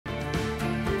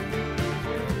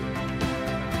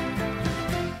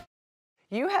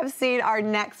You have seen our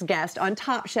next guest on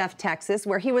Top Chef Texas,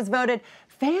 where he was voted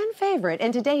fan favorite.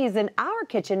 And today he's in our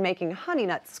kitchen making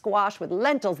Honeynut Squash with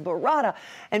lentils, burrata,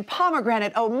 and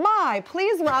pomegranate. Oh my!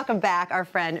 Please welcome back our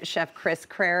friend, Chef Chris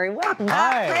Crary. Welcome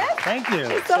back, Chris. Thank you.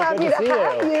 We're so happy to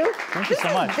have you. Thank you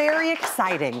so much. This is very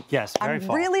exciting. Yes, very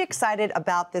fun. I'm really excited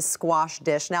about this squash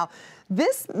dish. Now,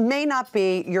 this may not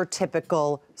be your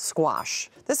typical squash.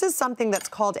 This is something that's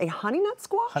called a Honeynut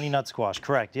Squash? Honeynut Squash,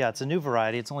 correct. Yeah, it's a new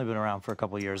variety. It's only been around for a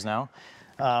couple of years now.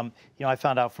 You know, I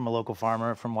found out from a local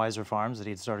farmer from Weiser Farms that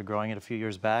he'd started growing it a few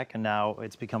years back, and now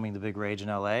it's becoming the big rage in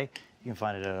LA. You can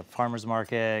find it at a farmer's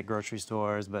market, grocery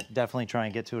stores, but definitely try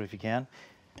and get to it if you can.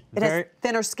 It has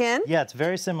thinner skin? Yeah, it's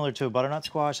very similar to a butternut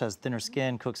squash. Has thinner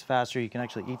skin, cooks faster. You can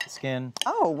actually eat the skin.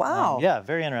 Oh, wow. Yeah,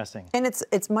 very interesting. And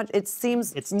it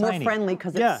seems more tiny. friendly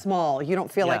because it's small. You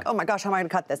don't feel like, oh my gosh, how am I going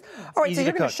to cut this? All right, so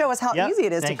you're going to show us how easy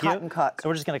it is to cut and cook. So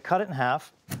we're just going to cut it in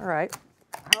half. All right.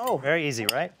 Oh. Very easy,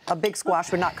 right? A big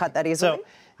squash would not cut that easily. So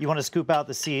you want to scoop out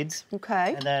the seeds.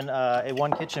 Okay. And then in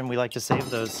one kitchen, we like to save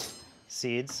those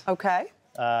seeds. Okay.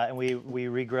 And we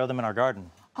regrow them in our garden.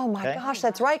 Oh my gosh,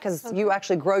 that's right, because you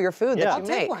actually grow your food that you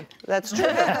make. That's true.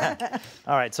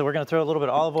 All right, so we're going to throw a little bit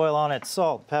of olive oil on it,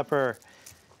 salt, pepper,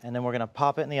 and then we're going to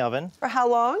pop it in the oven. For how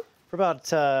long? For about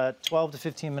 12 to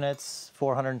 15 minutes,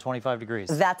 425 degrees.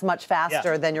 That's much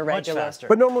faster than your regular. Much faster.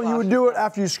 But normally you would do it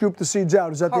after you scoop the seeds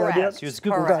out. Is that the idea? So you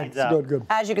scoop the seeds out. Good, good.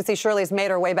 As you can see, Shirley's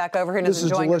made her way back over here and is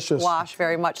enjoying the squash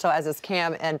very much so, as is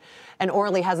Cam. And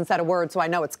Orly hasn't said a word, so I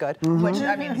know it's good. Which,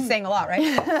 I mean, he's saying a lot,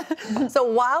 right? So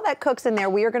while that cooks in there,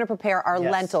 we are going to prepare our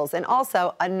lentils. And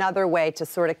also another way to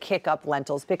sort of kick up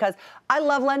lentils, because I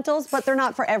love lentils, but they're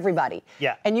not for everybody.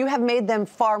 Yeah. And you have made them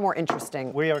far more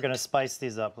interesting. We are going to spice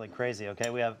these up like crazy,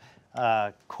 okay? We have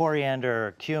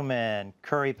coriander, cumin,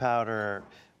 curry powder.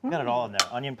 We've got it all in there.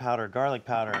 Onion powder, garlic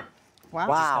powder. Wow.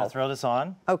 We're just going to throw this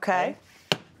on. Okay.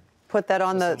 Put that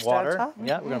on the stove top?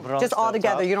 Yeah, we're going to put it on just the all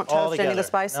together. You don't toast any of the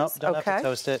spices? Nope, don't have to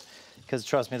toast it, because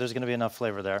trust me, there's going to be enough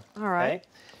flavor there. All right.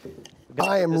 Okay?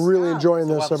 I am really enjoying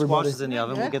this, while the everybody. squash is in the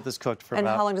oven, we'll get this cooked for And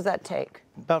how long does that take?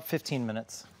 about 15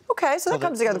 minutes. Okay, so that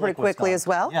comes together pretty quickly as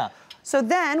well. Yeah. So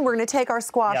then we're going to take our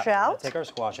squash out. Take our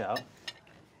squash out.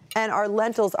 And our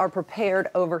lentils are prepared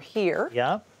over here.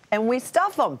 Yeah. And we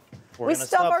stuff them. We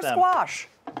stuff our squash.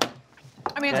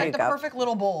 I mean, it's like the perfect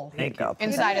little bowl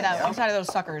inside of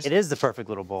those suckers. It is the perfect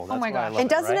little bowl. That's why I love and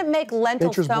doesn't it make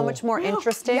lentils so much more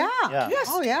interesting? Yeah. Yes.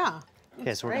 Oh, yeah.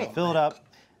 Okay, so we're going to fill it up.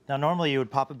 Now, normally you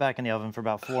would pop it back in the oven for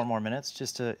about 4 more minutes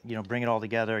just to, you know, bring it all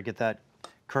together, get that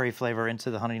curry flavor into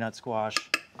the Honeynut Squash.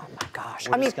 Oh my gosh.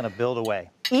 We're just going to build away.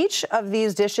 Each of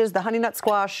these dishes, the Honeynut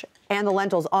Squash and the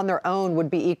lentils on their own, would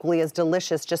be equally as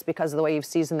delicious just because of the way you've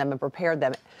seasoned them and prepared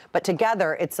them. But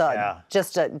together, it's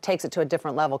takes it to a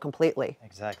different level completely.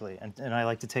 Exactly. And I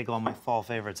like to take all my fall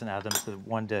favorites and add them to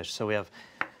one dish. So we have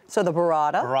the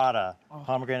burrata. Burrata,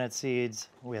 pomegranate seeds.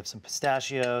 We have some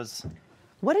pistachios.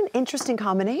 What an interesting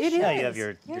combination. Yeah, you have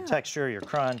your texture, your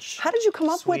crunch. How did you come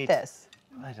up with this?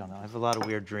 I don't know. I have a lot of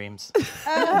weird dreams.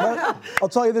 I'll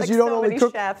tell you this, like you don't only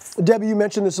cook, chefs. Debbie, you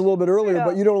mentioned this a little bit earlier,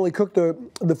 but you don't only cook the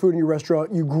food in your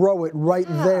restaurant, you grow it right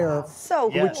there,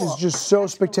 which is just so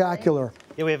spectacular.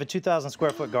 Yeah, we have a 2,000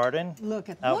 square foot garden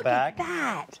out back. Look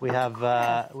at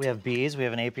that. We have bees, we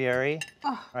have an apiary.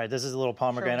 All right, this is a little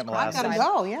pomegranate molasses. I gotta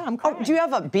go, yeah, I'm crying. Oh, do you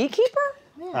have a beekeeper?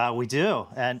 We do,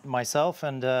 and myself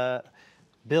and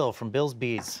Bill from Bill's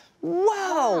Bees.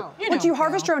 Whoa! Do you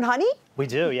harvest your own honey? We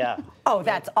do, yeah. Oh,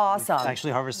 that's awesome. We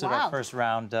actually harvested our first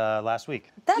round last week.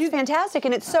 That's fantastic,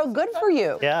 and it's so good for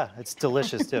you. Yeah, it's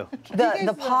delicious too.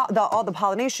 All the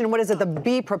pollination. What is it? The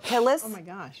bee propillus. Oh my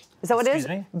gosh. Is that what it is?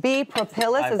 Excuse me? Bee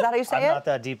propillus. Is that how you say it? I'm not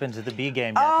that deep into the bee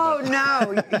game yet. Oh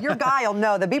no, your guy will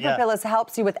know. The bee propillus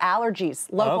helps you with allergies,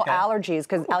 local allergies,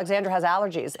 because Alexandra has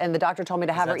allergies, and the doctor told me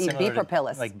to have her eat bee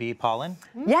propillus. Like bee pollen?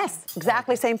 Yes,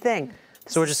 exactly same thing.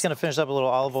 So we're just going to finish up a little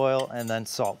olive oil and then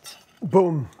salt.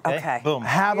 Boom. Okay. Boom.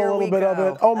 Have a little bit of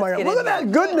it. Oh my God. Look at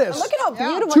that goodness. Look at how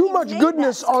beautiful. Too much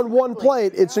goodness on one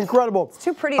plate. It's incredible. It's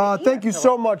too pretty to eat. Thank you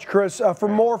so much, Chris. For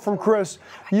more from Chris,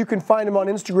 you can find him on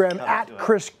Instagram at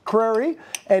Chris Crary.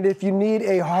 And if you need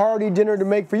a hearty dinner to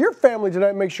make for your family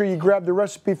tonight, make sure you grab the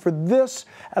recipe for this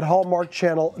at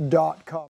hallmarkchannel.com.